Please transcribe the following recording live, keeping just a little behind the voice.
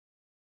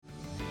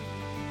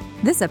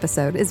This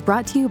episode is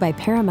brought to you by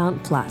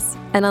Paramount Plus.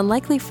 An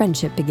unlikely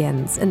friendship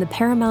begins in the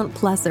Paramount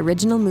Plus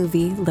original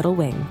movie Little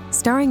Wing,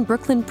 starring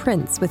Brooklyn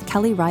Prince with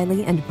Kelly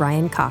Riley and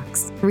Brian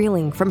Cox.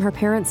 Reeling from her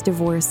parents'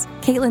 divorce,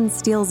 Caitlin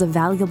steals a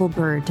valuable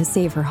bird to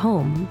save her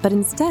home, but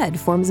instead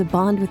forms a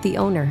bond with the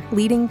owner,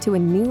 leading to a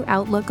new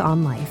outlook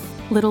on life.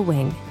 Little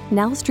Wing,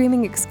 now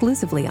streaming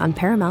exclusively on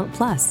Paramount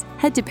Plus.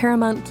 Head to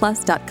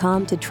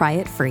ParamountPlus.com to try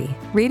it free.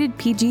 Rated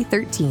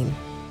PG-13.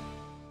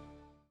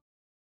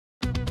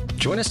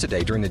 Join us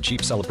today during the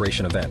Jeep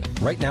Celebration event.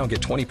 Right now, get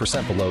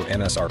 20% below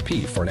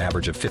MSRP for an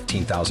average of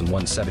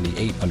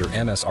 $15,178 under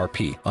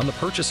MSRP on the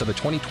purchase of a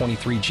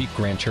 2023 Jeep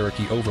Grand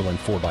Cherokee Overland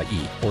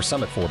 4xE or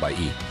Summit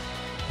 4xE.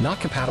 Not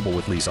compatible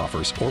with lease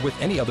offers or with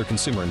any other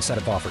consumer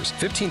incentive offers.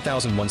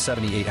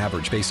 $15,178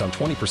 average based on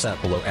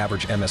 20% below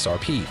average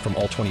MSRP from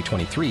all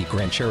 2023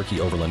 Grand Cherokee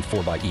Overland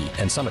 4xE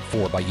and Summit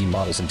 4xE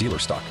models in dealer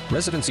stock.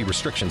 Residency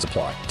restrictions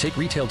apply. Take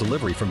retail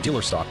delivery from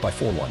dealer stock by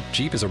 4/1.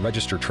 Jeep is a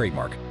registered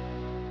trademark.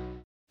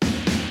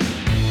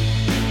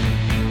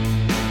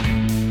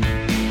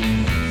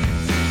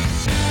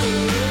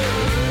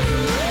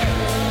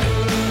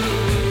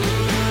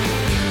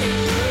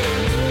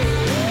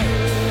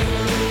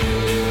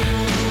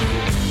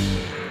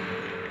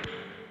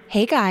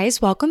 Hey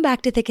guys, welcome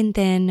back to Thick and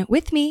Thin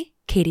with me,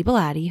 Katie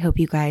Bellotti. Hope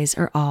you guys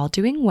are all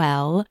doing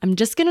well. I'm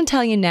just going to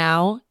tell you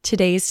now,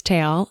 today's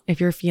tale, if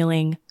you're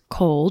feeling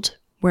cold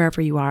wherever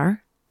you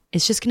are,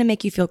 it's just going to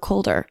make you feel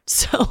colder.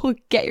 So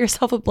get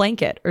yourself a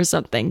blanket or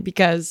something,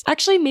 because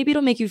actually maybe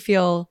it'll make you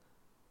feel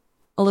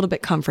a little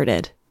bit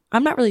comforted.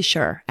 I'm not really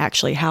sure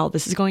actually how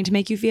this is going to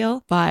make you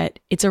feel, but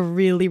it's a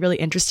really, really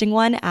interesting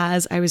one.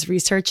 As I was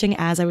researching,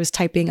 as I was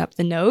typing up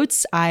the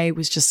notes, I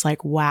was just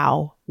like,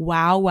 wow.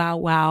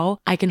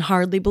 I can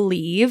hardly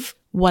believe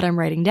what I'm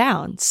writing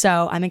down.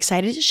 So I'm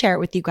excited to share it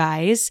with you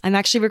guys. I'm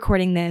actually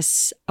recording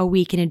this a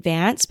week in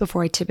advance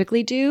before I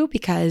typically do,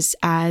 because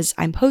as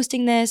I'm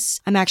posting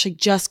this, I'm actually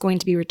just going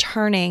to be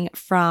returning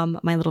from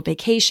my little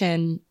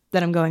vacation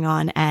that I'm going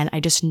on, and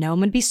I just know I'm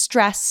gonna be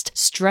stressed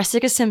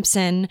like a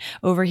Simpson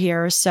over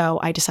here.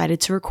 So I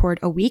decided to record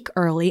a week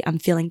early. I'm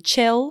feeling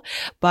chill,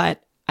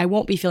 but I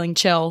won't be feeling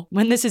chill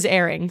when this is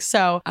airing.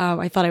 So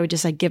I thought I would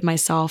just give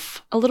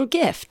myself a little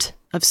gift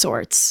of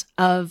sorts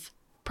of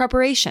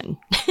preparation.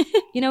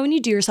 You know, when you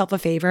do yourself a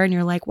favor and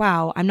you're like,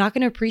 wow, I'm not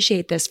going to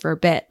appreciate this for a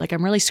bit. Like,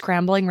 I'm really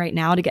scrambling right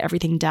now to get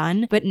everything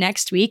done. But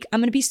next week, I'm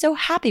going to be so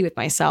happy with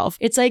myself.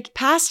 It's like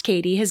past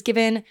Katie has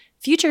given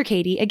future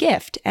Katie a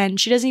gift and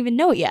she doesn't even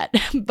know it yet.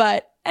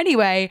 But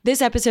anyway,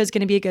 this episode is going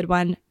to be a good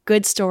one.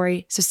 Good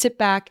story. So sit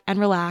back and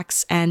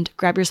relax and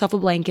grab yourself a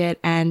blanket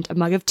and a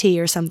mug of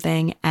tea or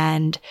something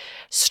and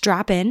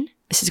strap in.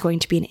 This is going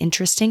to be an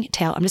interesting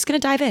tale. I'm just going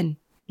to dive in.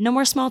 No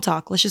more small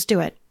talk. Let's just do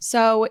it.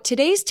 So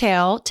today's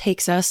tale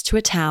takes us to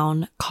a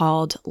town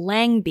called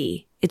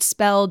Langby. It's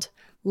spelled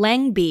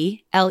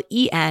Langby,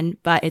 L-E-N,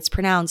 but it's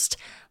pronounced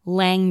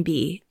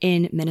Langby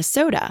in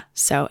Minnesota.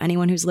 So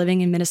anyone who's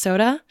living in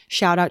Minnesota,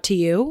 shout out to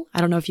you.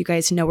 I don't know if you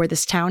guys know where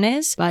this town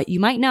is, but you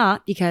might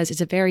not, because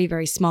it's a very,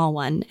 very small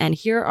one. And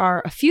here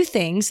are a few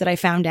things that I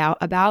found out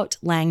about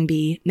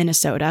Langby,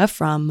 Minnesota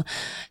from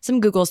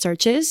some Google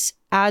searches.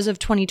 As of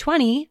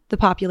 2020, the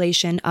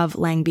population of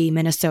Langby,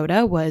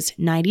 Minnesota was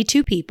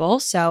 92 people.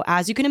 So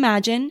as you can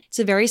imagine, it's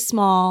a very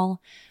small,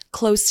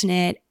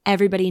 close-knit,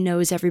 everybody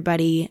knows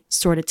everybody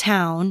sort of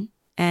town.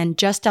 And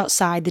just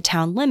outside the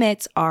town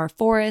limits are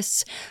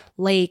forests,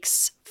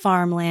 lakes,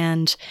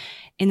 farmland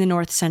in the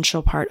north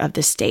central part of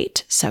the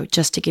state. So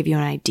just to give you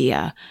an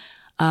idea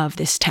of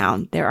this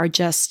town, there are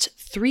just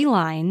 3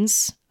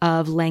 lines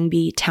of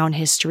Langby town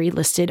history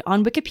listed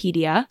on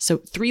Wikipedia. So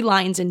 3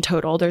 lines in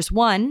total. There's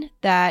one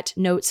that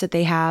notes that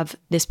they have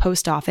this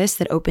post office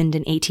that opened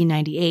in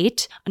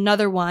 1898,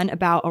 another one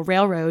about a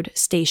railroad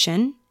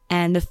station,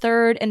 and the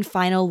third and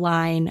final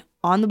line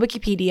on the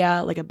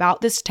Wikipedia,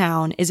 about this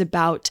town, is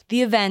about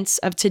the events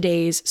of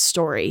today's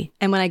story.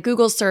 And when I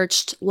Google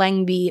searched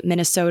Langby,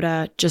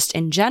 Minnesota, just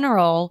in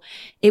general,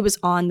 it was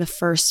on the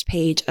first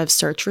page of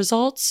search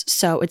results.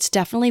 So it's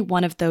definitely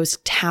one of those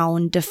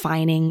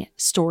town-defining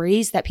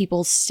stories that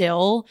people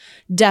still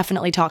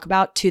definitely talk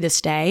about to this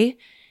day.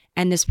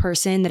 And this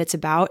person that it's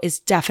about is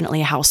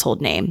definitely a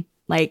household name.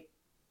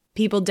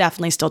 People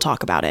definitely still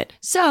talk about it.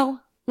 So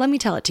let me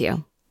tell it to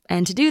you.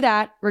 And to do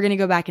that, we're going to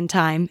go back in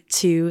time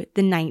to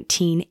the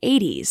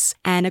 1980s.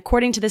 And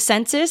according to the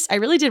census, I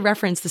really did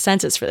reference the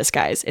census for this,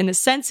 guys. In the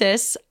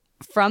census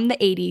from the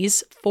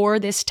 80s for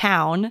this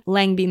town,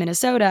 Langby,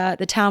 Minnesota,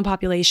 the town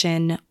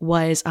population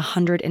was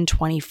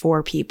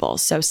 124 people.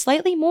 So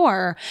slightly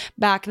more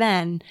back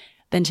then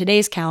than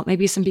today's count.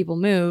 Maybe some people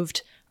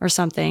moved or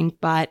something,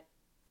 but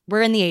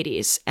we're in the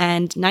 80s,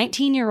 and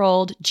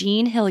 19-year-old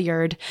Jean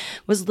Hilliard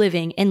was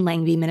living in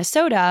Langby,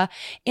 Minnesota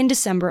in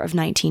December of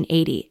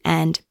 1980.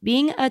 And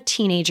being a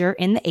teenager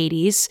in the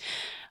 80s,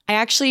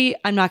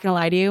 I'm not going to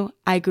lie to you,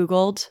 I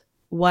Googled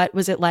what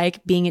was it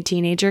like being a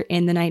teenager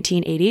in the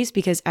 1980s,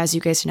 because as you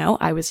guys know,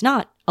 I was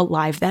not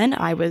alive then.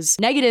 I was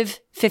negative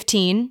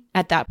 15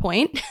 at that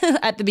point,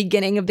 at the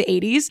beginning of the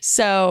 80s.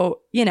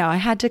 So I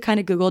had to kind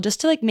of Google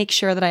just to like make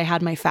sure that I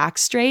had my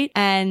facts straight.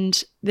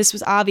 And this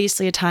was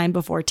obviously a time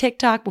before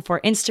TikTok,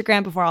 before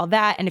Instagram, before all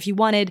that. And if you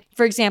wanted,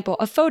 for example,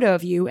 a photo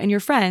of you and your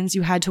friends,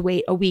 you had to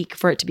wait a week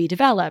for it to be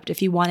developed.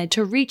 If you wanted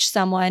to reach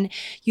someone,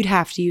 you'd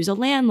have to use a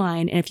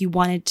landline. And if you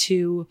wanted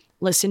to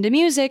listen to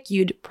music,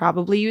 you'd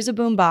probably use a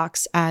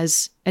boombox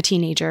as a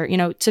teenager,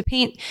 to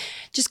paint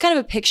just kind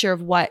of a picture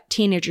of what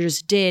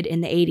teenagers did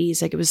in the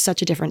 80s. Like, it was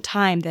such a different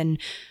time than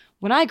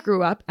when I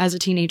grew up as a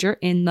teenager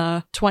in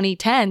the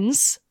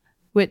 2010s,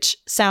 which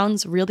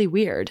sounds really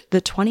weird.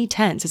 The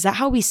 2010s, is that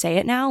how we say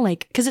it now?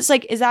 Like, because it's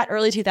like, is that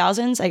early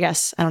 2000s? I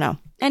guess, I don't know.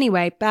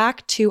 Anyway,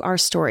 back to our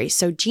story.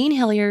 So Jean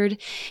Hilliard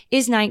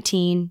is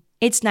 19.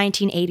 It's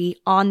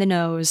 1980 on the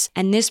nose.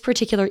 And this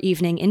particular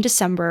evening in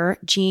December,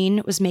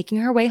 Jean was making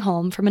her way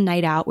home from a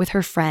night out with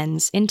her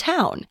friends in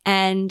town.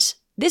 And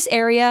this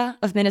area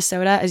of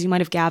Minnesota, as you might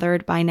have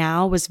gathered by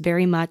now, was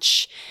very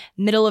much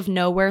middle of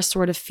nowhere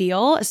sort of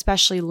feel,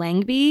 especially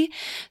Langby.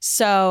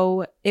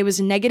 So it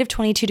was negative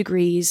 22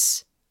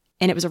 degrees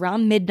and it was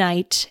around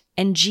midnight,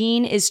 and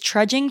Jean is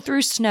trudging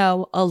through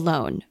snow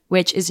alone,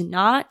 which is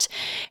not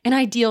an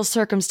ideal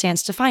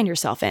circumstance to find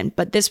yourself in.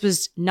 But this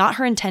was not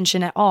her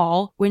intention at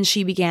all when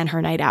she began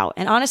her night out.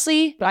 And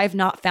honestly, I've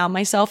not found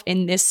myself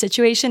in this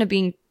situation of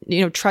being,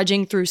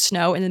 trudging through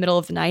snow in the middle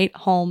of the night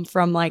home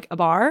from like a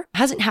bar. It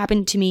hasn't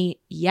happened to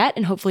me yet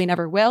and hopefully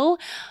never will.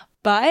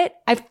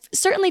 But I've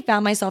certainly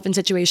found myself in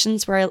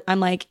situations where I'm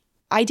like,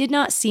 I did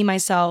not see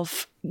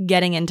myself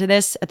getting into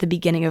this at the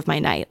beginning of my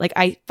night. Like,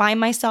 I find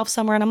myself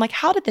somewhere and I'm like,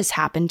 how did this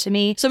happen to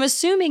me? So I'm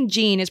assuming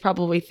Jean is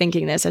probably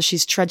thinking this as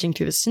she's trudging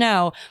through the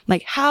snow. I'm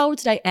like, how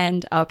did I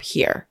end up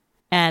here?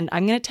 And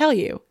I'm going to tell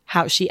you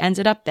how she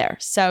ended up there.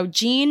 So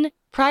Jean,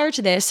 prior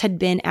to this, had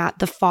been at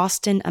the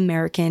Fosston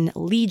American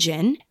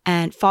Legion,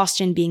 and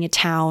Fosston being a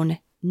town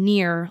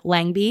near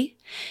Langby.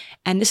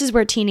 And this is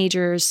where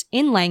teenagers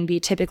in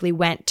Langby typically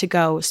went to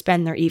go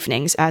spend their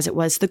evenings, as it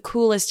was the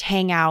coolest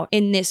hangout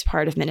in this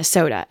part of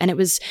Minnesota. And it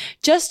was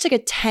just like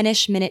a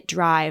 10-ish minute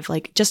drive,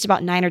 like just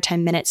about 9 or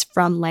 10 minutes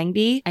from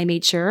Langby. I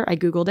made sure, I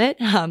Googled it.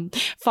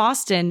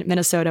 Fosston,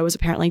 Minnesota was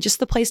apparently just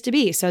the place to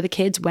be. So the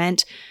kids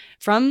went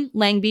from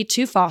Langby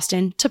to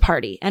Fosston to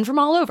party, and from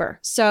all over.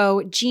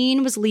 So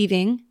Jean was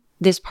leaving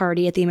this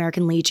party at the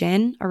American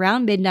Legion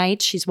around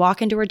midnight. She's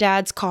walking to her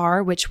dad's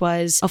car, which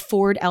was a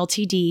Ford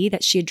LTD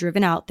that she had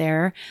driven out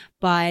there.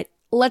 But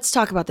let's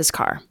talk about this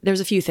car.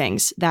 There's a few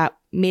things that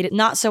made it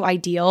not so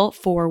ideal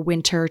for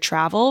winter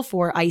travel,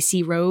 for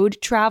icy road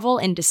travel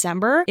in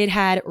December. It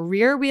had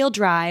rear-wheel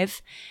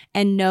drive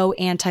and no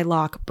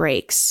anti-lock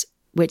brakes,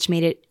 which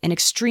made it an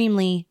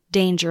extremely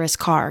dangerous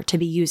car to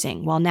be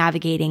using while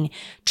navigating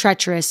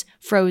treacherous,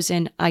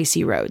 frozen,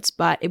 icy roads.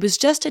 But it was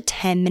just a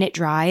 10-minute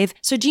drive.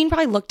 So Jean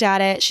probably looked at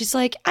it. She's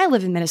like, I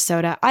live in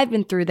Minnesota. I've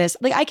been through this.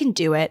 Like, I can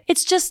do it.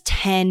 It's just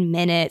 10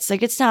 minutes.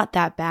 Like, it's not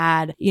that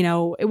bad.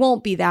 It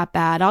won't be that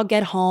bad. I'll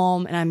get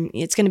home and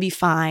it's going to be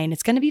fine.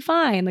 It's going to be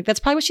fine. Like,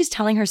 that's probably what she's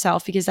telling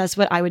herself, because that's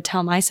what I would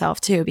tell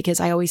myself too, because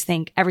I always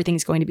think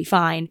everything's going to be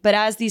fine. But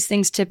as these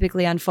things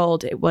typically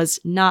unfold, it was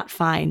not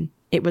fine.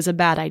 It was a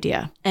bad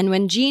idea. And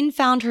when Jean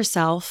found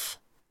herself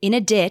in a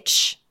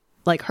ditch,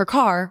 like her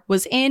car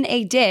was in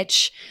a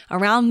ditch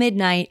around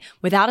midnight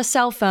without a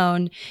cell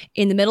phone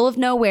in the middle of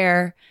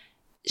nowhere,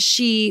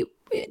 she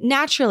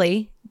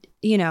naturally,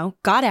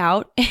 got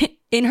out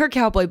in her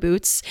cowboy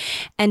boots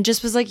and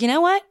just was like, you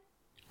know what?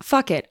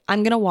 Fuck it.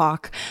 I'm going to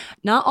walk.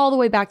 Not all the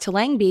way back to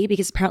Langby,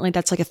 because apparently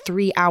that's like a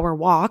 3-hour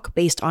walk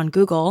based on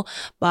Google.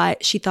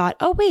 But she thought,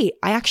 oh, wait,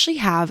 I actually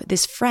have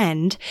this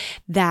friend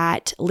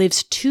that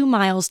lives 2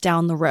 miles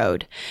down the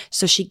road.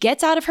 So she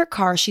gets out of her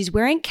car. She's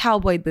wearing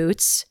cowboy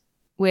boots,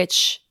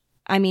 which,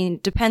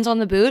 depends on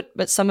the boot,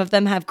 but some of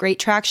them have great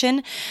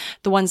traction.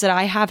 The ones that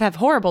I have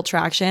horrible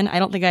traction. I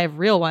don't think I have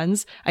real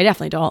ones. I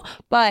definitely don't.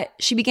 But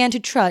she began to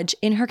trudge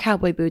in her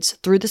cowboy boots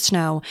through the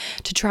snow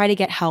to try to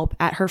get help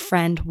at her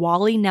friend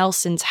Wally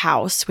Nelson's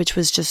house, which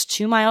was just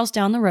 2 miles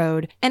down the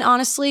road. And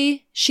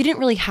honestly, she didn't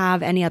really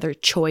have any other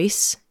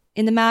choice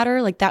in the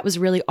matter. Like, that was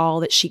really all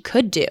that she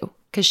could do,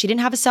 because she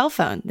didn't have a cell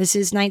phone. This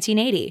is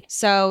 1980.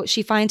 So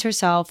she finds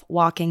herself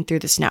walking through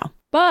the snow.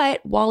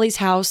 But Wally's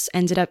house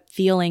ended up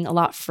feeling a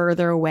lot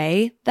further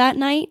away that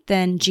night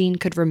than Jean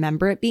could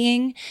remember it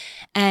being.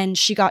 And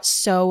she got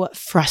so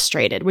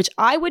frustrated, which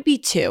I would be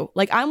too.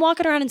 Like, I'm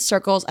walking around in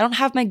circles. I don't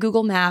have my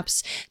Google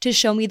Maps to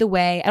show me the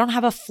way. I don't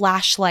have a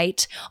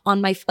flashlight on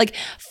my,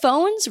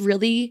 phones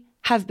really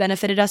have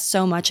benefited us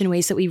so much in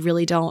ways that we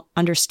really don't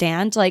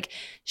understand. Like,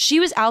 she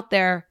was out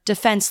there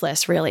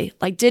defenseless, really,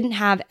 didn't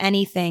have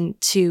anything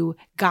to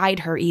guide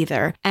her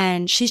either.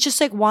 And she's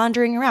just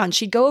wandering around.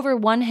 She'd go over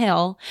one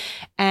hill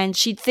and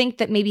she'd think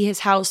that maybe his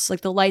house,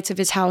 the lights of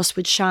his house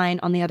would shine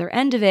on the other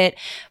end of it,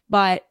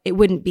 but it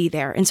wouldn't be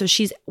there. And so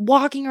she's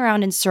walking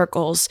around in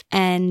circles,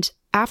 and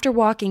after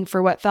walking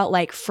for what felt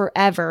like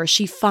forever,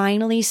 she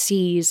finally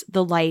sees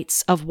the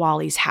lights of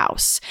Wally's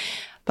house.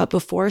 But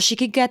before she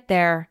could get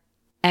there,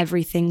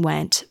 everything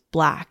went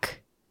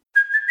black.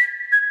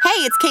 Hey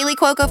Hey, it's Kaylee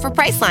Cuoco for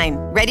Priceline.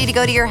 Ready to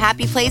go to your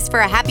happy place for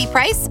a happy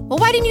price? Well,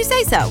 why didn't you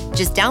say so?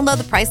 Just download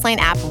the Priceline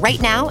app right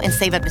now and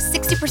save up to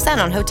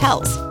 60% on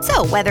hotels.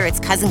 So whether it's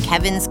Cousin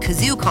Kevin's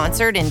Kazoo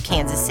Concert in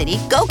Kansas City,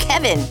 go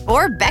Kevin,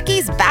 or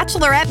Becky's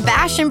Bachelorette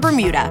Bash in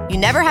Bermuda, you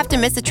never have to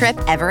miss a trip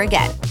ever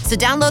again. So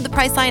download the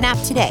Priceline app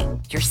today.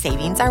 Your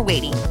savings are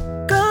waiting.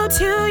 Go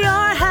to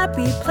your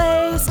happy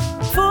place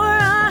for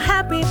a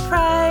happy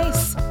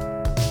price.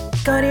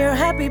 Go to your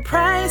happy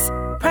price,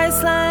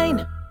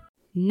 Priceline.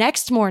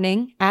 Next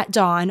morning at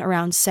dawn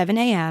around 7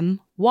 a.m.,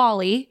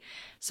 Wally,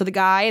 so the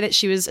guy that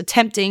she was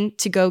attempting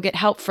to go get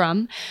help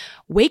from,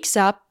 wakes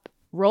up,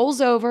 rolls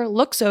over,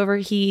 looks over.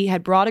 He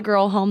had brought a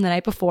girl home the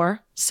night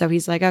before. So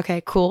he's like,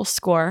 okay, cool,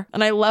 score.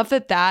 And I love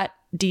that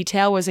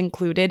detail was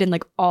included in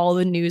like all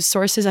the news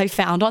sources I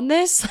found on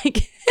this.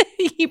 Like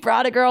he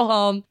brought a girl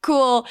home.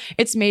 Cool.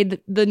 It's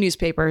made the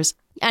newspapers.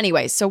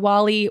 Anyway, so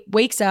Wally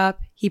wakes up.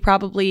 He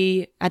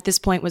probably at this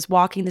point was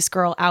walking this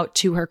girl out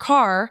to her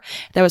car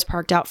that was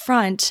parked out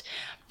front,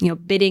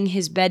 bidding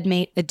his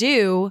bedmate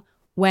adieu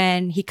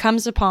when he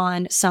comes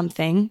upon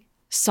something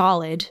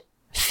solid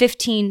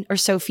 15 or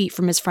so feet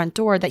from his front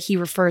door that he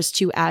refers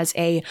to as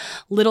a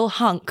little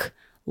hunk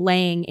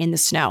laying in the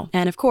snow.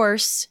 And of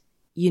course,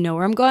 you know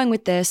where I'm going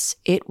with this.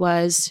 It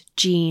was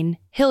Jean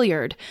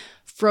Hilliard,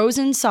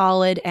 frozen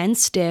solid and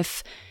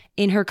stiff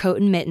in her coat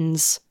and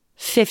mittens,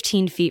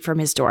 15 feet from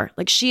his door.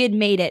 Like she had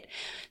made it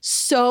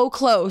so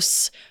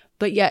close,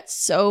 but yet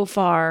so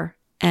far,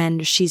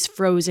 and she's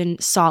frozen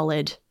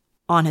solid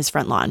on his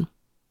front lawn.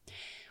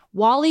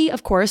 Wally,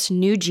 of course,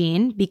 knew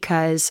Jean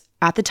because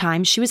at the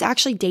time she was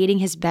actually dating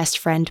his best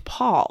friend,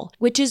 Paul,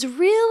 which is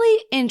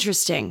really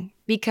interesting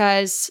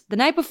because the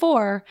night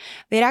before,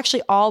 they'd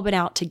actually all been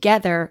out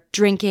together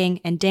drinking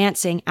and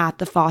dancing at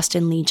the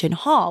Foston Legion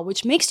Hall,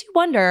 which makes you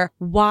wonder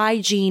why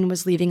Jean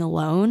was leaving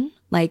alone.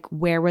 Like,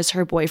 where was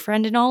her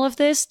boyfriend in all of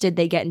this? Did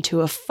they get into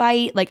a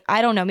fight? Like,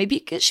 I don't know.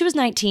 Maybe she was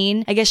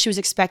 19. I guess she was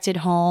expected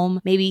home.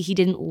 Maybe he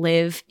didn't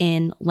live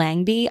in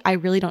Langby. I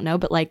really don't know.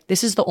 But like,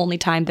 this is the only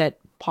time that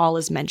Paul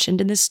is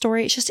mentioned in this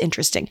story. It's just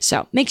interesting.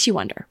 So makes you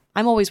wonder.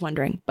 I'm always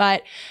wondering.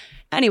 But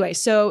anyway,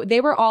 so they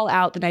were all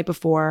out the night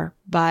before,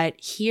 but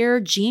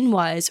here Jean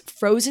was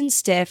frozen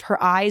stiff,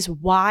 her eyes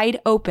wide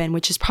open,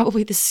 which is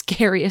probably the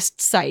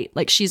scariest sight.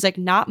 Like she's like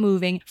not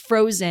moving,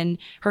 frozen,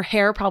 her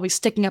hair probably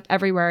sticking up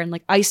everywhere and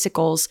like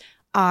icicles,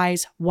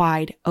 eyes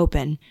wide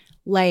open,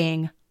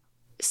 laying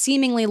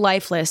seemingly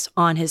lifeless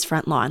on his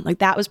front lawn. Like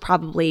that was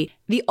probably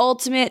the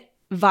ultimate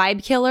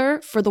vibe killer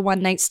for the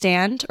one night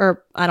stand,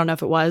 or I don't know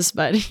if it was,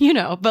 but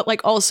but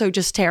like also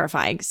just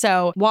terrifying.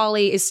 So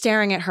Wally is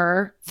staring at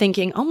her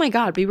thinking, oh my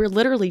God, we were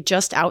literally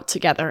just out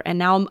together and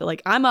now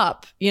I'm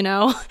up,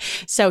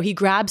 So he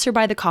grabs her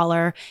by the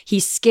collar, he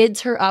skids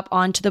her up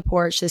onto the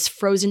porch, this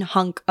frozen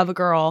hunk of a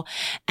girl,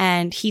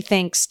 and he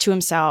thinks to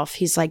himself,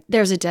 he's like,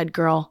 there's a dead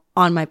girl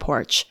on my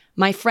porch.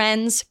 My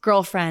friend's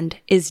girlfriend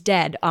is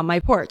dead on my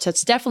porch.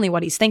 That's definitely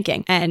what he's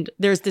thinking. And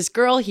there's this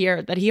girl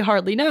here that he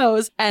hardly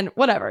knows and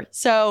whatever.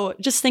 So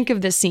just think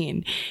of this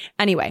scene.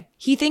 Anyway,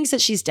 he thinks that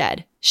she's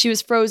dead. She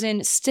was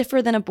frozen,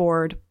 stiffer than a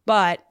board,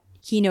 but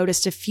he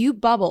noticed a few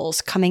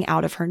bubbles coming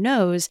out of her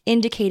nose,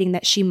 indicating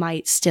that she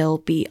might still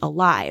be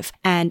alive.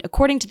 And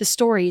according to the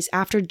stories,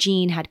 after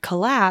Jean had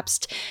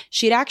collapsed,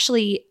 she had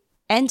actually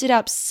ended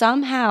up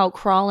somehow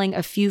crawling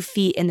a few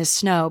feet in the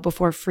snow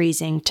before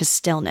freezing to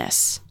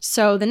stillness.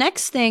 So the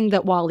next thing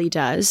that Wally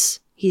does,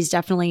 he's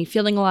definitely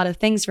feeling a lot of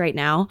things right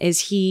now,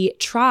 is he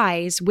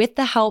tries, with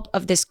the help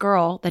of this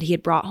girl that he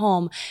had brought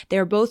home,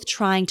 they're both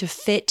trying to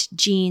fit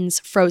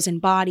Jean's frozen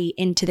body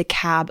into the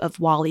cab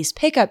of Wally's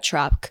pickup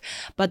truck,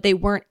 but they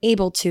weren't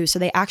able to. So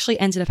they actually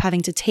ended up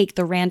having to take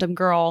the random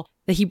girl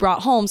that he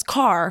brought home's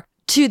car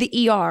to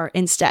the ER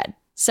instead.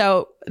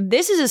 So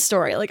this is a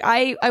story. Like,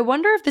 I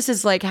wonder if this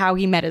is like how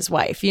he met his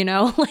wife,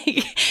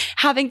 like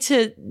having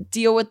to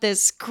deal with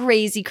this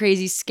crazy,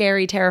 crazy,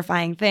 scary,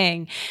 terrifying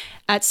thing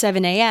at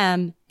 7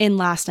 a.m. in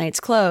last night's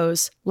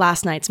clothes,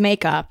 last night's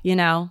makeup,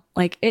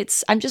 like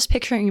I'm just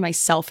picturing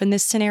myself in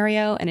this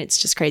scenario and it's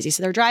just crazy.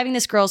 So they're driving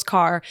this girl's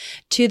car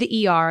to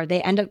the ER.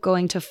 They end up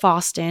going to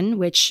Foston,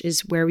 which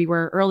is where we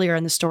were earlier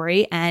in the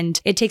story. And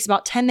it takes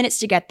about 10 minutes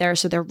to get there.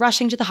 So they're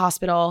rushing to the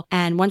hospital.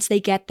 And once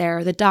they get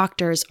there, the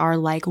doctors are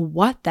like,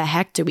 what the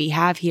heck do we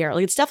have here?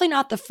 Like, it's definitely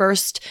not the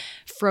first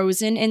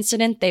frozen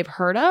incident they've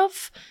heard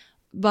of,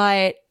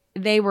 but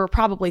they were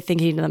probably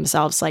thinking to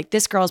themselves, like,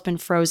 this girl's been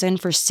frozen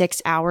for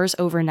 6 hours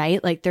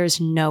overnight. Like, there's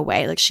no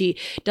way. Like, she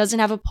doesn't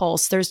have a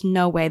pulse. There's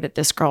no way that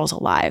this girl's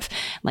alive.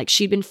 Like,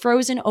 she'd been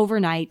frozen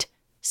overnight,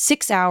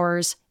 6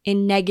 hours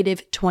in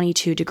negative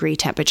 22 degree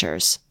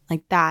temperatures.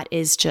 Like, that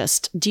is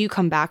just, do you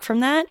come back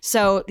from that?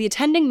 So the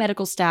attending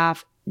medical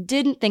staff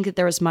didn't think that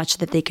there was much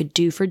that they could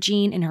do for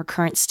Jean in her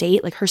current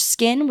state. Like, her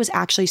skin was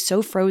actually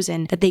so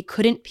frozen that they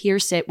couldn't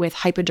pierce it with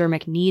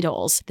hypodermic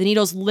needles. The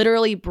needles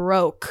literally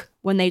broke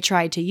when they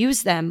tried to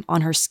use them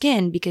on her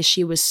skin because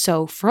she was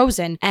so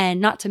frozen. And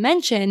not to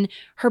mention,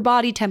 her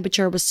body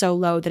temperature was so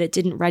low that it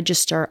didn't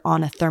register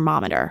on a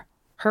thermometer.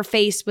 Her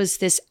face was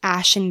this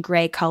ashen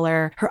gray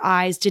color. Her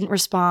eyes didn't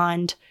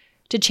respond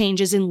to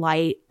changes in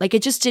light. Like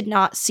it just did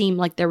not seem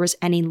like there was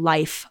any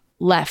life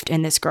left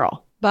in this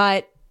girl.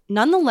 But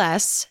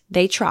nonetheless,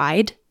 they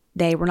tried.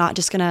 They were not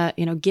just gonna,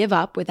 give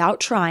up without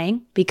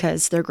trying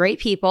because they're great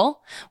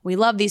people. We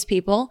love these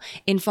people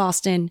in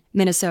Fosston,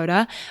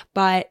 Minnesota,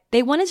 but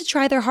they wanted to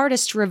try their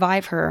hardest to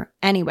revive her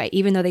anyway,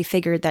 even though they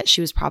figured that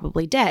she was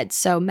probably dead.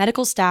 So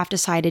medical staff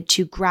decided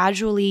to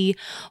gradually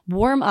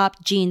warm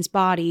up Jean's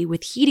body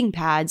with heating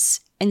pads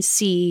and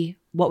see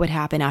what would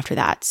happen after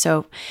that.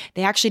 So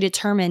they actually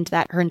determined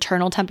that her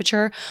internal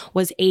temperature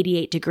was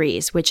 88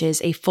 degrees, which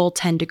is a full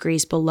 10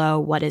 degrees below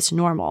what is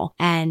normal.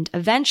 And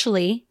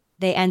eventually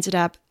they ended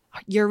up,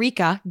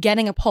 Eureka,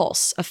 getting a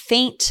pulse, a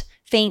faint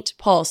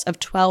pulse of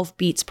 12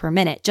 beats per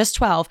minute, just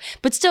 12.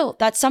 But still,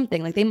 that's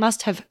something. Like they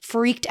must have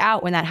freaked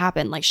out when that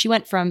happened. Like she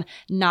went from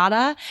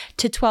nada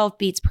to 12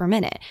 beats per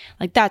minute.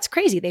 Like that's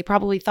crazy. They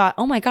probably thought,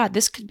 oh my God,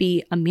 this could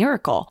be a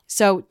miracle.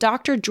 So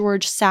Dr.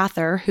 George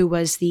Sather, who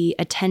was the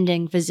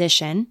attending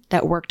physician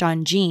that worked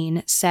on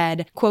Jean,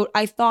 said, quote,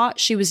 "I thought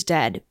she was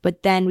dead,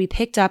 but then we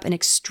picked up an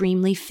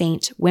extremely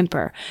faint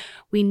whimper.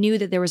 We knew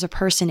that there was a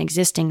person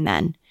existing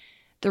then.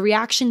 The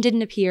reaction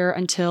didn't appear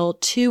until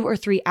 2 or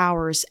 3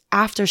 hours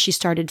after she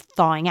started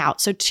thawing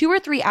out." So 2 or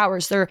 3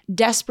 hours, they're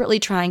desperately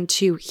trying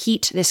to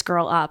heat this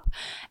girl up.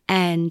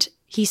 And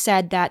he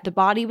said that the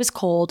body was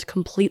cold,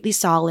 completely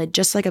solid,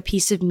 just like a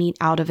piece of meat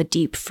out of a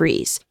deep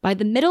freeze. By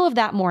the middle of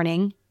that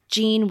morning,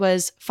 Jean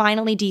was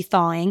finally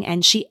de-thawing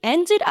and she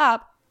ended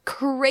up,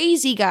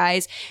 crazy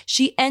guys,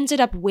 she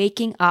ended up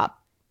waking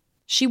up.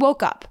 She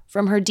woke up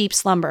from her deep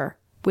slumber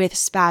with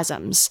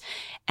spasms.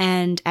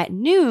 And at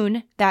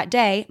noon that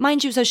day,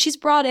 mind you, so she's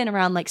brought in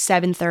around like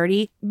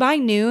 7:30. By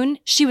noon,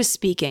 she was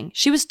speaking.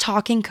 She was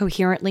talking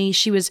coherently.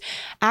 She was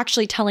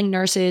actually telling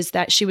nurses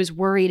that she was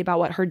worried about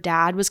what her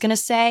dad was going to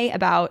say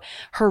about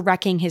her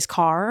wrecking his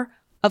car.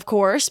 Of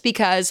course,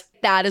 because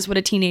that is what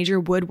a teenager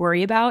would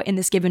worry about in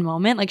this given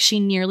moment. Like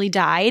she nearly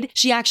died.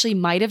 She actually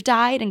might have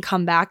died and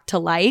come back to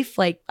life.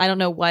 Like I don't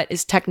know what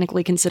is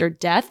technically considered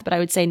death, but I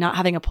would say not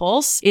having a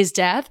pulse is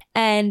death.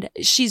 And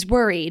she's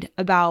worried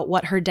about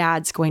what her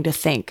dad's going to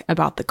think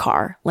about the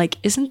car. Like,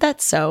 isn't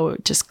that so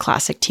just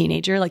classic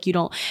teenager? Like you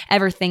don't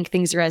ever think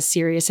things are as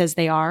serious as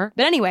they are.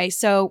 But anyway,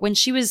 so when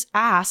she was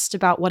asked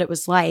about what it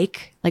was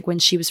like when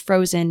she was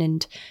frozen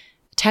and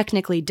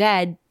technically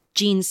dead,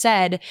 Jean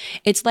said,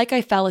 "It's like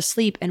I fell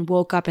asleep and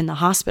woke up in the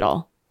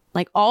hospital."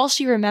 Like all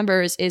she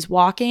remembers is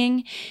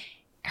walking,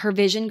 her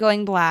vision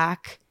going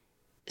black,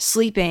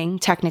 sleeping.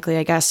 Technically,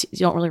 I guess you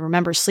don't really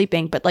remember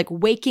sleeping, but like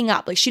waking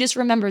up. Like she just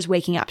remembers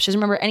waking up. She doesn't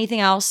remember anything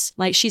else.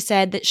 Like she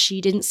said that she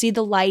didn't see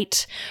the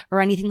light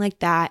or anything like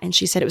that. And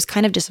she said it was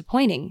kind of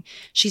disappointing.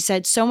 She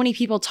said so many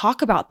people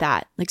talk about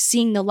that, like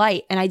seeing the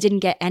light, and I didn't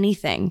get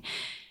anything.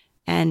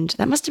 And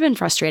that must have been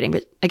frustrating.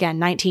 But again,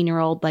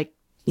 19-year-old,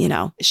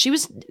 she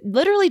was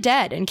literally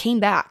dead and came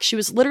back. She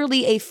was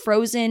literally a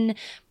frozen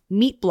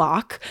meat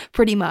block,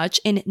 pretty much,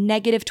 in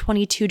negative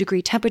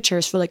 22-degree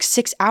temperatures for like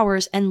 6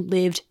 hours and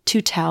lived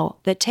to tell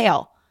the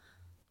tale.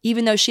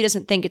 Even though she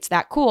doesn't think it's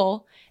that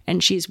cool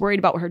and she's worried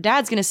about what her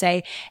dad's going to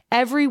say,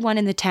 everyone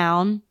in the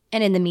town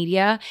and in the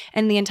media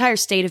and the entire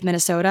state of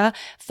Minnesota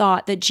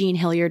thought that Jean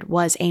Hilliard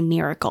was a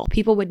miracle.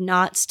 People would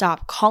not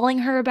stop calling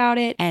her about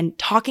it and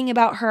talking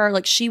about her.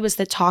 Like she was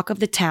the talk of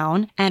the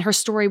town. And her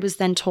story was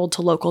then told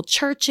to local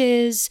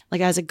churches,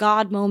 like as a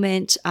God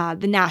moment,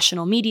 the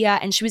national media.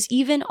 And she was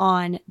even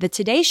on the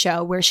Today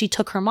Show where she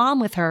took her mom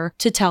with her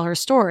to tell her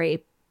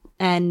story.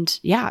 And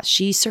yeah,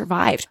 she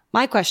survived.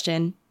 My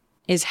question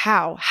is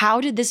how?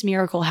 How did this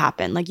miracle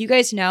happen? Like you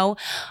guys know,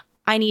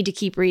 I need to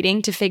keep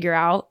reading to figure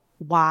out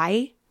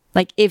why.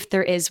 Like if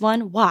there is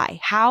one, why?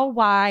 How?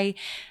 Why?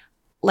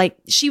 Like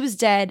she was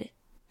dead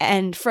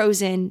and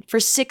frozen for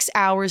 6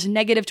 hours,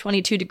 negative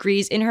 22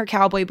 degrees in her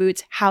cowboy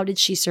boots. How did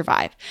she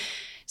survive?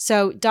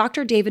 So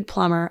Dr. David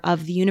Plummer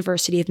of the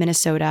University of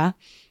Minnesota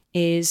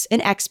is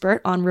an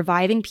expert on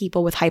reviving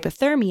people with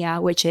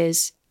hypothermia, which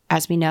is,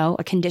 as we know,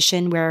 a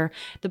condition where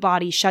the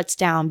body shuts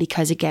down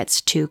because it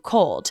gets too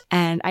cold.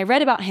 And I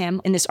read about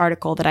him in this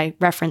article that I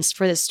referenced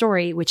for this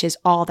story, which is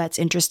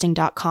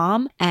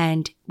allthat'sinteresting.com.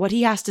 And what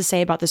he has to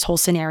say about this whole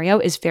scenario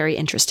is very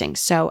interesting.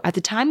 So at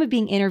the time of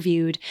being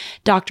interviewed,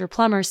 Dr.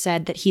 Plummer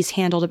said that he's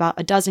handled about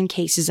a dozen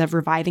cases of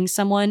reviving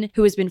someone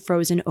who has been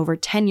frozen over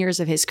 10 years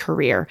of his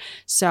career.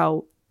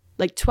 So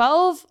like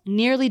 12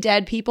 nearly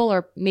dead people,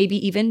 or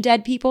maybe even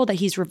dead people that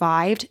he's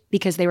revived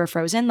because they were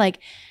frozen. Like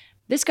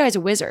this guy's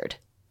a wizard.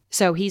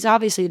 So he's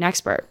obviously an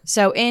expert.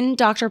 So in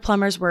Dr.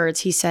 Plummer's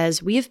words, he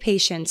says, "We have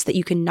patients that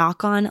you can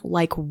knock on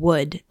like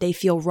wood. They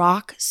feel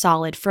rock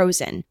solid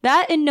frozen.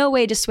 That in no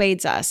way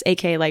dissuades us,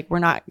 aka like we're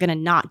not going to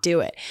not do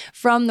it,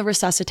 from the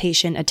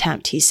resuscitation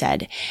attempt," he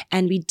said.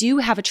 "And we do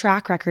have a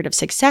track record of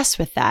success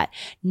with that.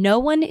 No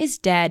one is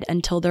dead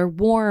until they're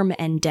warm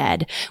and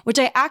dead," which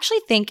I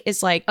actually think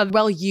is like a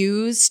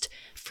well-used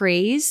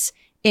phrase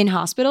in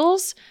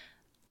hospitals.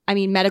 I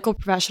mean, medical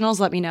professionals,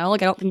 let me know.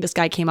 Like, I don't think this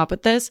guy came up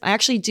with this. I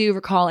actually do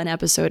recall an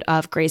episode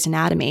of Grey's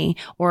Anatomy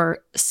or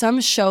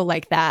some show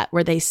like that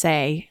where they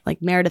say,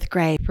 like, Meredith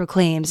Grey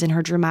proclaims in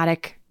her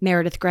dramatic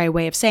Meredith Grey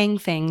way of saying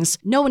things,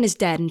 no one is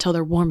dead until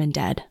they're warm and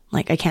dead.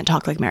 Like, I can't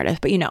talk like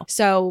Meredith, but you know.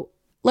 So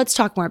let's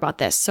talk more about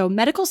this. So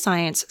medical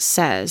science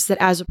says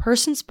that as a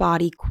person's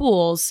body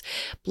cools,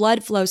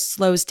 blood flow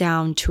slows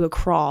down to a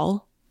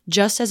crawl,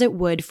 just as it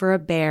would for a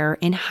bear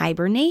in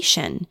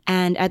hibernation.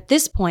 And at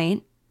this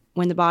point,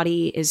 when the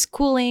body is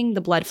cooling,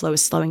 the blood flow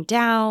is slowing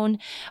down,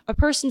 a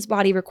person's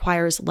body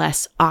requires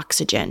less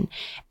oxygen.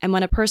 And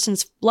when a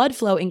person's blood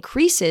flow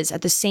increases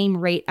at the same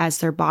rate as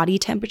their body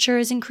temperature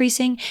is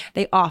increasing,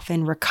 they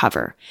often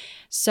recover.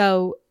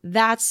 So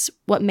that's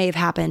what may have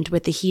happened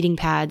with the heating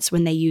pads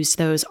when they used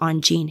those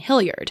on Jean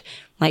Hilliard.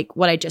 Like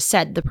what I just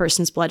said, the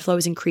person's blood flow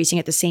is increasing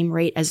at the same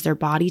rate as their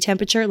body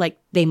temperature, like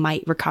they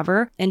might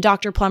recover. And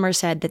Dr. Plummer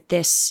said that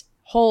this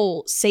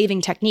whole saving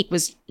technique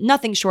was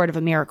nothing short of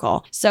a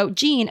miracle. So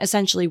Jean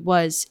essentially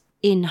was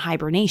in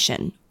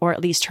hibernation, or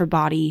at least her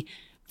body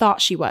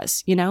thought she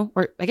was, you know,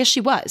 or I guess she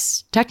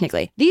was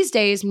technically. These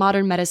days,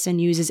 modern medicine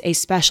uses a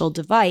special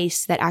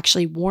device that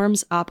actually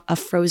warms up a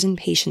frozen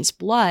patient's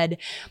blood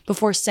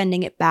before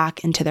sending it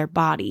back into their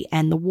body.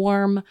 And the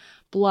warm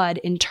blood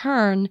in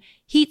turn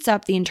heats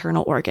up the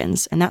internal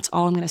organs. And that's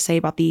all I'm going to say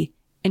about the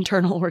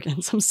internal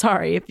organs. I'm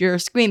sorry if you're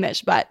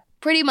squeamish, but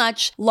pretty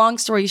much, long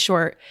story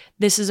short,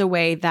 this is a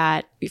way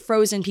that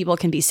frozen people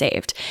can be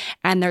saved.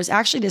 And there's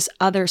actually this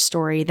other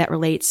story that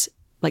relates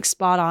like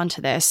spot on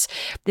to this.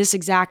 This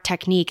exact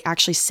technique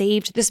actually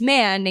saved this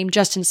man named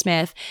Justin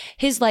Smith.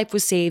 His life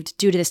was saved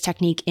due to this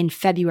technique in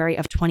February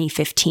of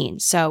 2015.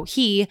 So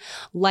he,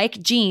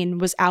 like Jean,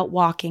 was out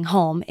walking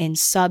home in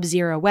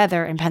sub-zero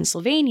weather in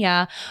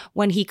Pennsylvania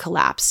when he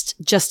collapsed,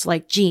 just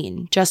like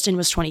Jean. Justin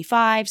was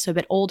 25, so a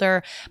bit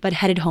older, but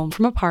headed home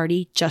from a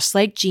party, just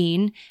like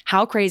Jean.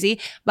 How crazy.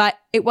 But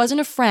it wasn't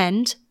a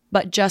friend,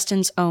 but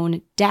Justin's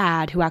own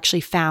dad who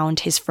actually found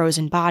his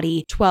frozen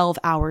body 12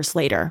 hours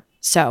later.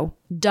 So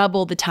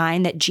double the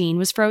time that Jean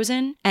was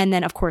frozen. And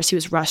then, of course, he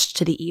was rushed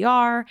to the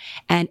ER.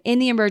 And in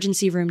the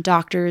emergency room,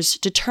 doctors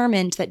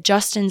determined that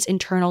Justin's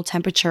internal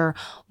temperature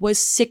was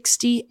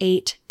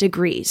 68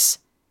 degrees.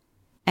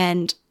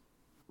 And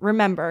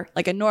remember,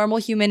 like a normal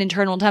human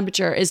internal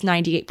temperature is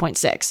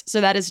 98.6. So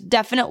that is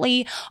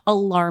definitely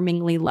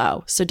alarmingly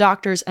low. So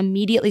doctors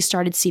immediately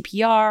started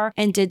CPR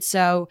and did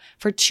so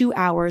for 2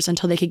 hours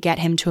until they could get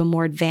him to a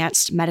more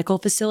advanced medical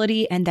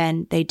facility. And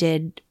then they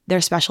did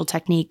their special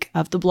technique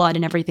of the blood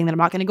and everything that I'm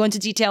not going to go into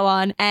detail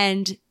on.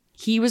 And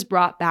he was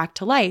brought back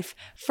to life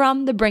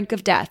from the brink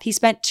of death. He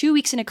spent 2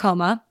 weeks in a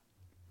coma,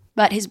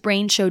 but his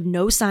brain showed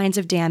no signs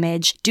of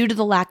damage due to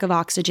the lack of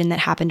oxygen that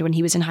happened when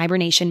he was in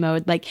hibernation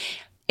mode. Like,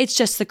 it's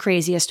just the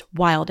craziest,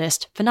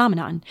 wildest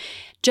phenomenon.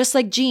 Just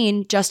like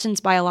Jean,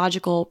 Justin's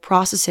biological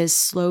processes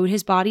slowed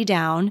his body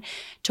down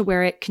to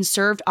where it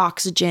conserved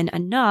oxygen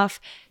enough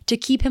to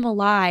keep him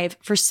alive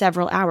for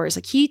several hours.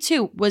 Like he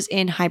too was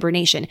in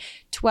hibernation,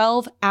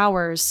 12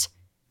 hours,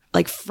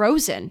 like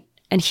frozen,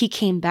 and he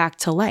came back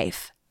to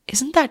life.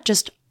 Isn't that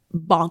just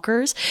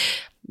bonkers?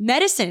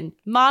 Medicine,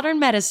 modern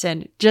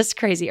medicine, just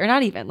crazy. Or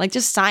not even, like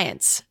just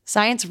science.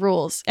 Science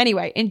rules.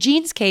 Anyway, in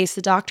Jean's case,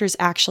 the doctors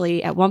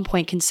actually at one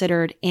point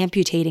considered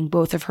amputating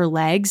both of her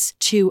legs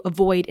to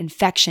avoid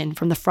infection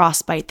from the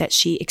frostbite that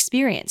she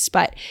experienced.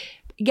 But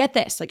get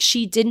this, like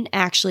she didn't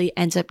actually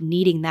end up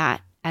needing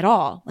that at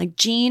all. Like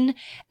Jean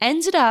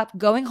ended up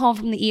going home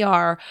from the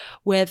ER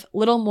with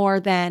little more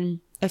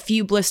than a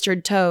few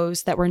blistered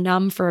toes that were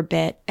numb for a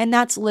bit. And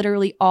that's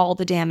literally all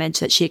the damage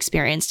that she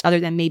experienced, other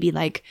than maybe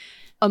like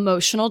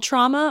emotional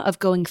trauma of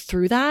going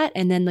through that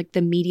and then like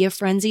the media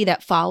frenzy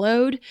that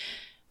followed.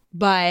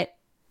 But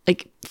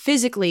like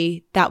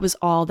physically, that was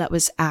all that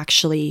was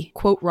actually,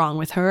 quote, wrong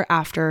with her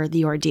after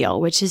the ordeal,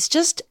 which is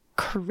just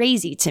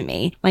crazy to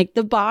me. Like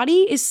the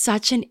body is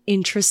such an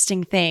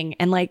interesting thing.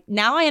 And like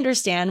now I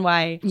understand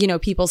why, you know,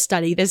 people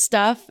study this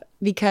stuff,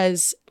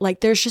 because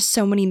like there's just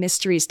so many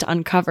mysteries to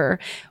uncover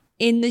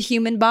in the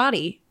human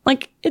body.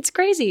 Like, it's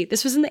crazy.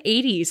 This was in the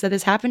 80s that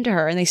this happened to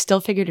her and they still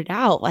figured it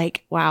out.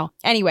 Like, wow.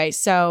 Anyway,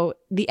 so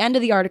the end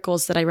of the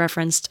articles that I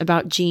referenced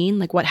about Jean,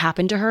 like what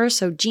happened to her.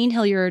 So Jean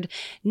Hilliard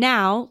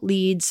now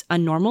leads a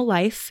normal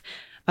life,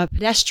 a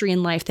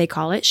pedestrian life, they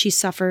call it. She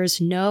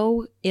suffers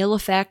no ill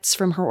effects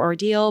from her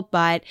ordeal,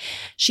 but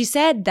she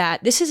said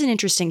that this is an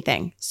interesting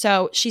thing.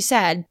 So she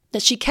said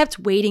that she kept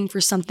waiting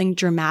for something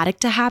dramatic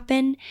to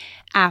happen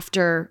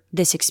after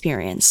this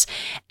experience.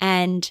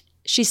 And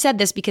she said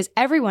this because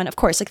everyone, of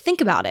course, like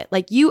think about it.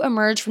 Like you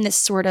emerge from this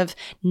sort of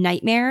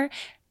nightmare,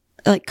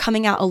 like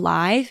coming out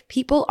alive.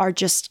 People are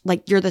just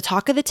like, you're the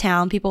talk of the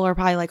town. People are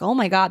probably like, oh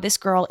my God, this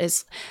girl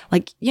is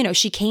like, you know,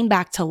 she came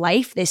back to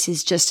life. This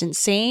is just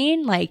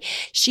insane. Like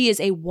she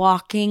is a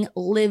walking,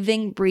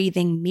 living,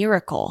 breathing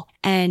miracle.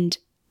 And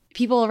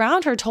people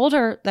around her told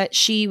her that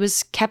she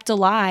was kept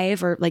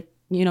alive or like,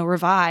 you know,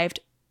 revived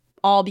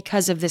all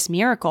because of this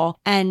miracle.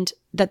 And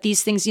that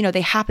these things,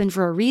 they happen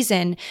for a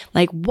reason.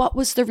 Like, what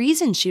was the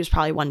reason? She was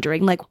probably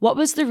wondering, like, what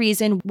was the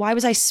reason? Why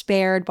was I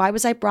spared? Why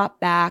was I brought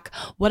back?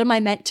 What am I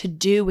meant to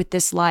do with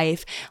this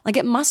life? Like,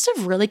 it must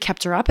have really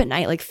kept her up at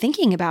night, like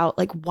thinking about,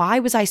 like, why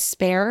was I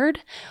spared?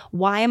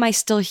 Why am I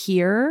still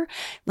here?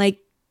 Like,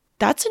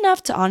 that's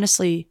enough to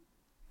honestly,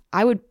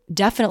 I would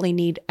definitely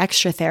need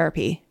extra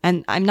therapy.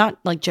 And I'm not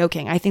like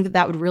joking. I think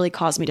that would really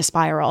cause me to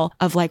spiral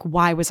of like,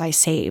 why was I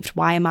saved?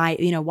 Why am I,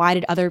 why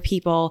did other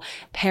people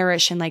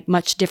perish in like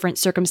much different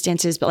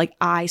circumstances? But like,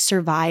 I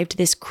survived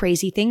this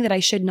crazy thing that I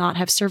should not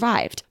have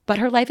survived. But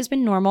her life has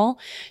been normal.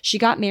 She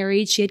got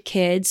married, she had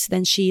kids,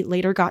 then she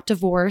later got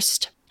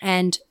divorced.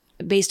 And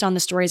based on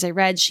the stories I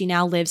read, she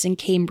now lives in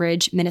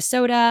Cambridge,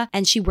 Minnesota,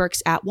 and she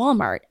works at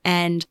Walmart.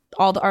 And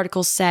all the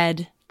articles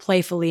said,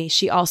 playfully,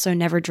 she also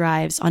never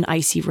drives on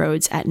icy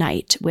roads at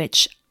night,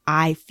 which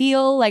I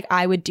feel like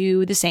I would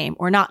do the same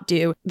or not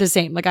do the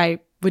same. Like, I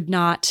would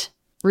not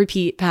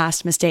repeat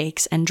past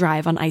mistakes and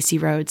drive on icy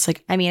roads.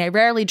 Like, I mean, I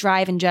rarely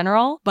drive in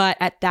general, but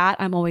at that,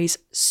 I'm always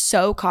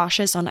so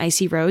cautious on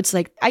icy roads.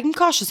 Like, I'm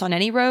cautious on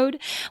any road.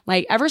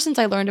 Like, ever since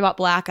I learned about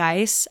black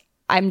ice,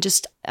 I'm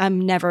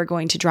never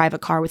going to drive a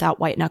car without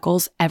white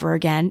knuckles ever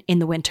again in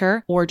the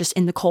winter or just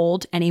in the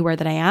cold anywhere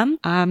that I am.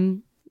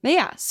 But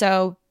yeah,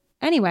 so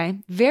anyway,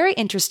 very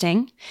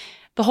interesting,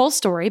 the whole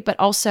story, but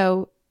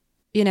also,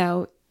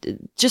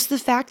 just the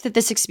fact that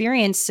this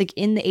experience, like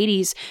in the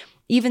 80s,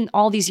 even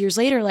all these years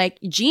later, like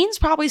Jean's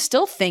probably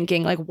still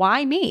thinking like,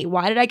 why me?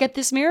 Why did I get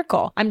this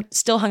miracle? I'm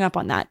still hung up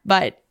on that.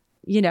 But,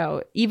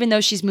 even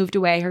though she's moved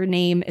away, her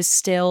name is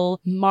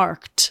still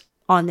marked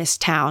on this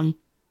town.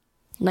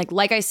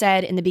 Like I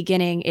said in the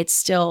beginning, it's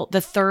still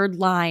the third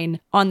line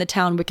on the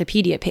town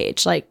Wikipedia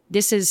page. Like,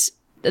 this is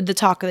the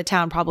talk of the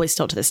town probably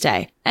still to this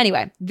day.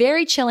 Anyway,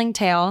 very chilling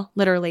tale,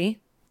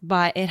 literally,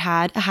 but it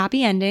had a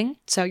happy ending.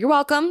 So you're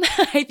welcome.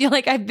 I feel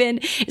like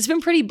it's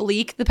been pretty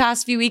bleak the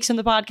past few weeks on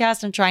the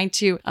podcast. I'm trying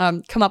to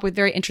come up with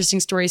very interesting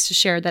stories to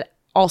share that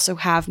also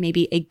have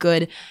maybe a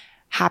good,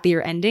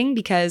 happier ending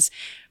because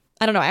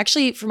I don't know.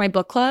 Actually, for my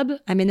book club,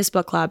 I'm in this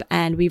book club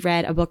and we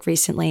read a book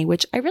recently,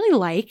 which I really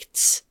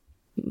liked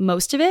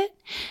most of it.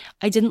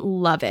 I didn't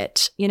love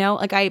it.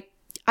 Like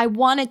I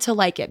wanted to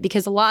like it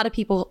because a lot of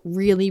people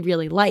really,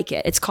 really like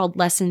it. It's called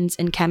Lessons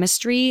in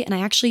Chemistry. And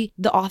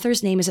the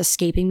author's name is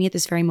escaping me at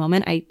this very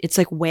moment. It's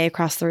like way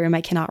across the room.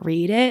 I cannot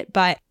read it,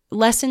 but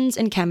Lessons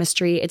in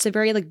Chemistry. It's a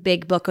very like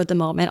big book at the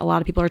moment. A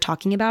lot of people are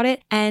talking about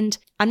it and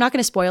I'm not going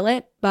to spoil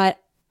it,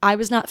 but I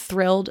was not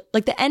thrilled.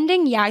 Like the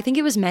ending, yeah, I think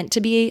it was meant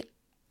to be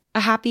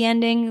a happy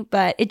ending,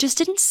 but it just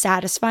didn't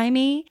satisfy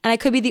me. And I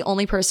could be the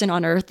only person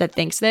on earth that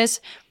thinks this.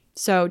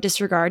 So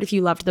disregard if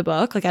you loved the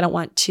book. Like I don't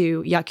want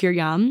to yuck your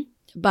yum.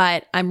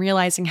 But I'm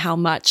realizing how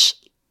much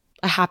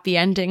a happy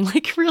ending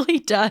like really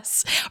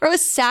does, or a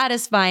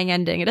satisfying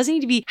ending. It doesn't need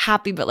to be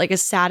happy, but like a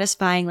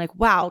satisfying, like,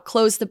 wow,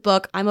 close the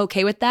book. I'm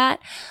okay with that.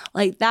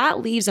 Like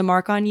that leaves a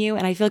mark on you.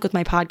 And I feel like with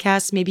my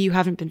podcast, maybe you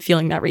haven't been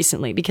feeling that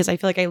recently because I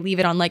feel like I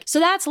leave it on like, so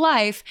that's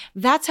life.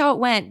 That's how it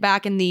went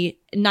back in the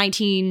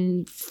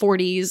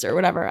 1940s or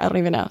whatever. I don't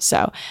even know.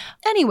 So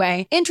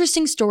anyway,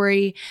 interesting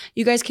story.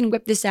 You guys can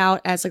whip this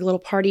out as like a little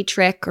party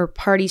trick or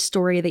party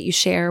story that you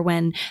share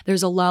when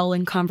there's a lull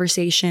in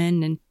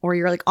conversation or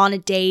you're like on a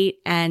date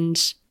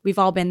and we've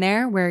all been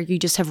there where you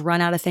just have run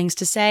out of things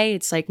to say.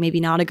 It's like maybe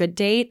not a good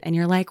date and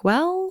you're like,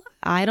 well,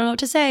 I don't know what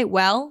to say.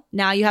 Well,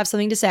 now you have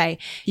something to say.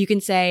 You can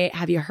say,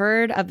 have you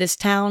heard of this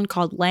town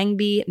called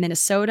Langby,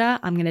 Minnesota?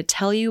 I'm going to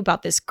tell you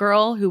about this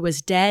girl who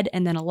was dead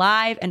and then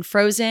alive and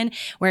frozen,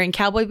 wearing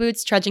cowboy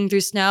boots, trudging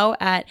through snow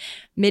at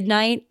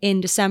midnight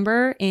in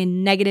December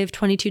in negative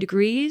 22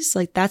 degrees.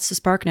 Like that's the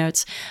Spark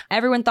Notes.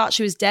 Everyone thought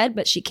she was dead,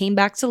 but she came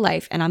back to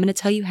life. And I'm going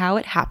to tell you how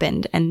it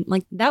happened. And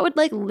like that would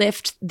like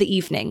lift the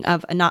evening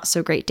of a not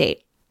so great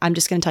date. I'm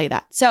just going to tell you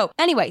that. So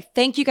anyway,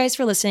 thank you guys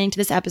for listening to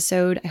this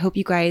episode. I hope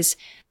you guys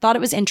thought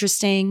it was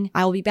interesting.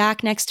 I will be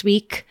back next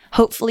week,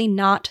 hopefully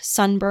not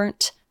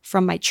sunburnt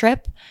from my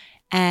trip.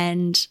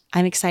 And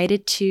I'm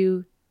excited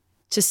to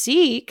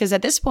see, because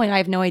at this point, I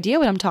have no idea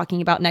what I'm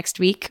talking about next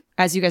week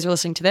as you guys are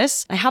listening to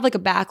this. I have like a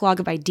backlog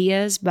of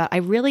ideas, but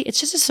it's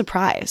just a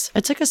surprise.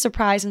 It's like a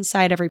surprise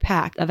inside every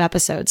pack of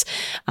episodes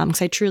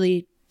because I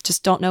truly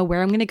just don't know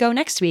where I'm going to go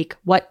next week,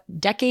 what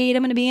decade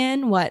I'm going to be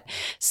in, what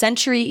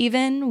century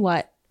even,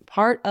 what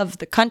part of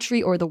the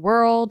country or the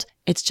world.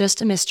 It's just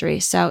a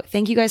mystery. So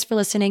thank you guys for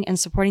listening and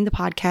supporting the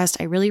podcast.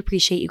 I really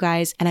appreciate you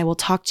guys, and I will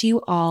talk to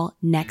you all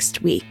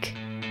next week.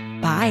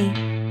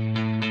 Bye.